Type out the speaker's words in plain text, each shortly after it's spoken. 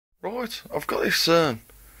Right, I've got this old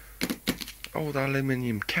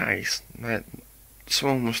aluminium case that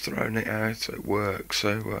someone was throwing it out at work,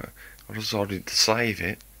 so I decided to save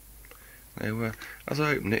it. Now, as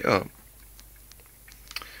I open it up,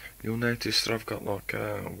 you'll notice that I've got like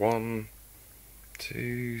 1,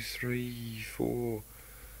 2, 3, 4,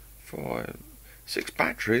 5, 6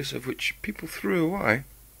 batteries, of which people threw away,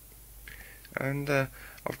 and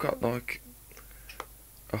I've got like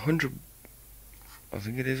 100. I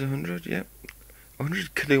think it is 100. Yeah,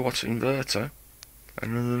 100 kilowatt inverter,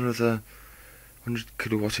 and another 100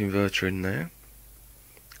 kilowatt inverter in there.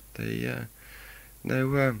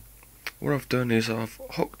 Now what I've done is I've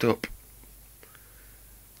hooked up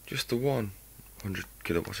just the one 100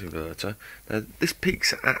 kilowatt inverter. Now this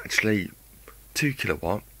peaks at actually 2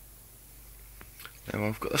 kilowatt. Now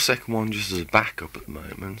I've got the second one just as a backup at the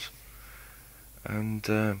moment, and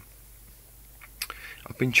I've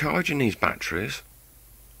been charging these batteries.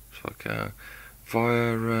 It's like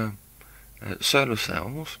via solar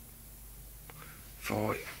cells. If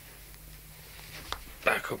I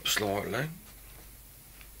back up slightly,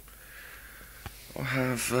 I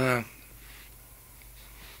have a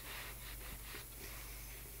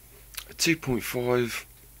 2.5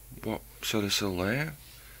 watt solar cell there,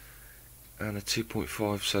 and a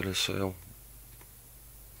 2.5 solar cell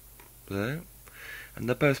there, and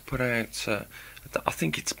they both put out I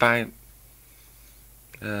think it's about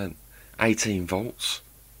 18 volts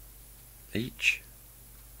each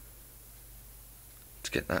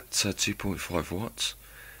to get that 2.5 watts.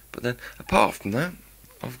 But then apart from that,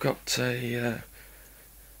 I've got a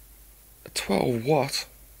 12 watt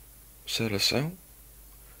solar cell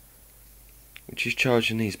which is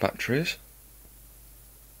charging these batteries.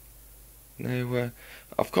 Now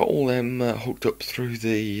I've got all them hooked up through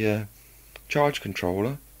the charge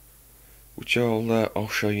controller, which I'll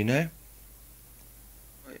show you now.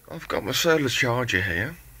 I've got my solar charger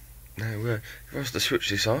here. Now if I was to switch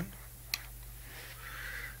this on,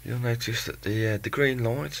 you'll notice that the green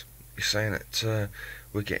light is saying that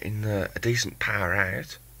we're getting a decent power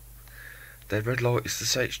out. The red light is to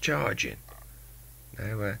say it's charging.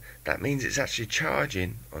 Now that means it's actually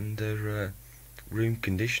charging under room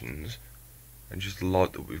conditions, and just the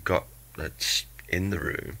light that we've got that's in the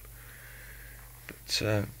room.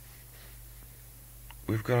 But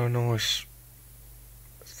we've got a nice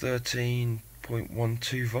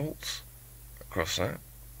 13.12 volts across that.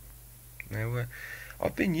 Now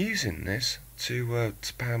I've been using this to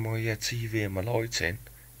power my TV and my lighting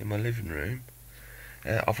in my living room.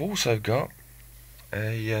 I've also got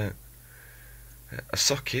a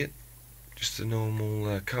socket, just a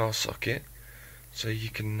normal car socket, so you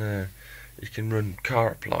can run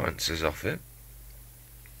car appliances off it.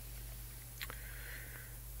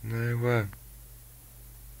 Now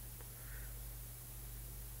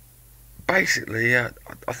basically I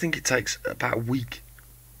think it takes about a week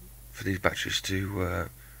for these batteries to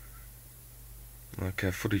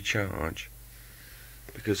fully charge,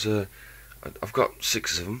 because I've got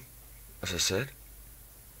 6 of them, as I said,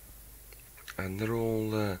 and they're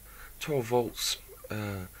all 12 volts,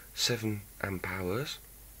 7 amp hours.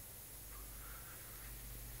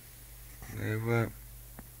 Now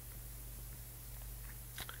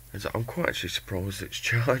I'm quite actually surprised it's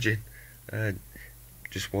charging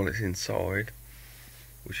just while it's inside,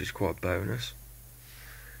 which is quite a bonus.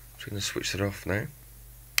 I'm just going to switch that off now.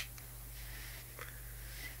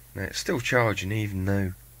 Now it's still charging even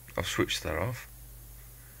though I've switched that off,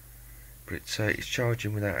 but it's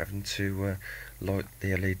charging without having to light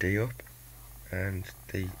the LED up and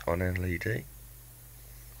the on LED.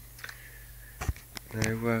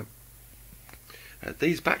 Now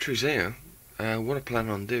these batteries here, what I plan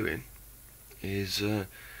on doing is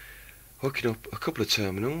hooking up a couple of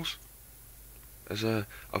terminals, as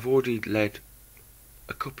I've already led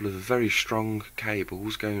a couple of very strong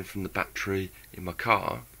cables going from the battery in my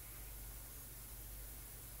car,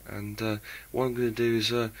 and what I'm going to do is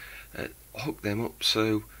hook them up.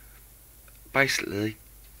 So basically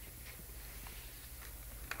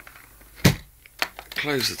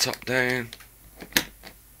close the top down,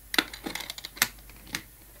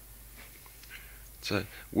 so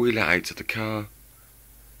wheel it out to the car,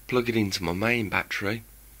 plug it into my main battery,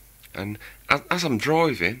 and as I'm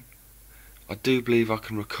driving, I do believe I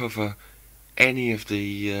can recover any of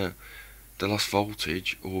the lost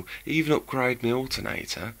voltage, or even upgrade my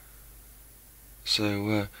alternator,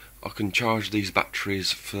 so I can charge these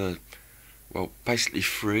batteries for, well, basically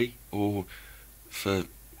free, or for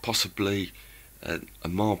possibly a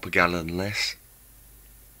mile per gallon less.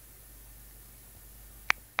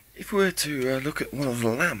 If we were to look at one of the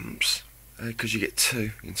lamps, because you get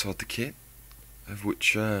 2 inside the kit, of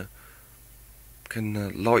which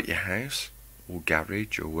can light your house or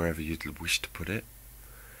garage or wherever you'd wish to put it.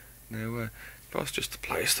 Now, if I was just to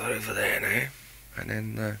place that over there now, and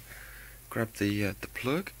then grab the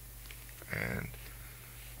plug and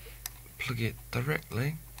plug it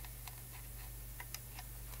directly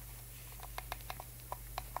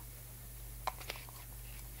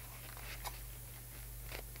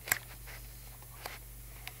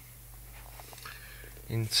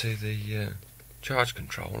into the charge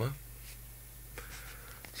controller.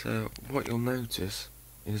 So what you'll notice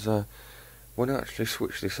is when I actually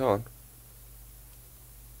switch this on,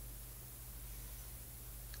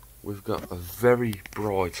 we've got a very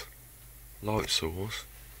bright light source,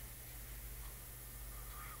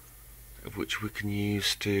 of which we can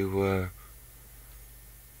use to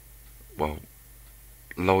well,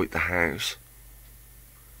 light the house.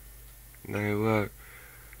 Now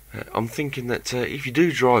I'm thinking that if you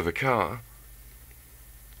do drive a car,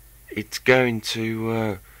 it's going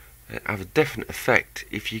to have a definite effect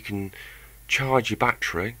if you can charge your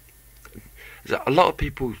battery. A lot of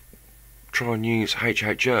people try and use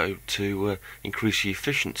HHO to increase the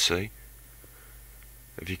efficiency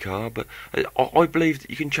of your car, but I believe that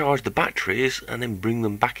you can charge the batteries and then bring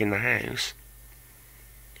them back in the house,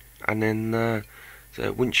 and then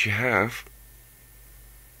so once you have,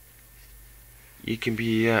 you can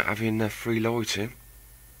be having free lighting,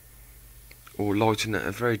 or lighting at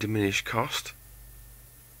a very diminished cost.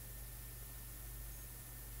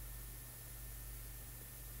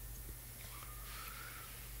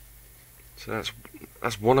 So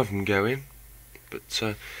that's one of them going,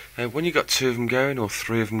 but when you got two of them going or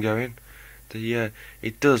three of them going,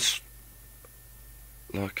 it does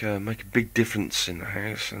like make a big difference in the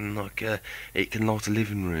house, and like it can light a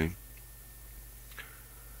living room.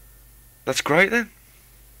 That's great then,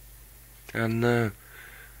 and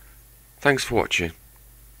thanks for watching.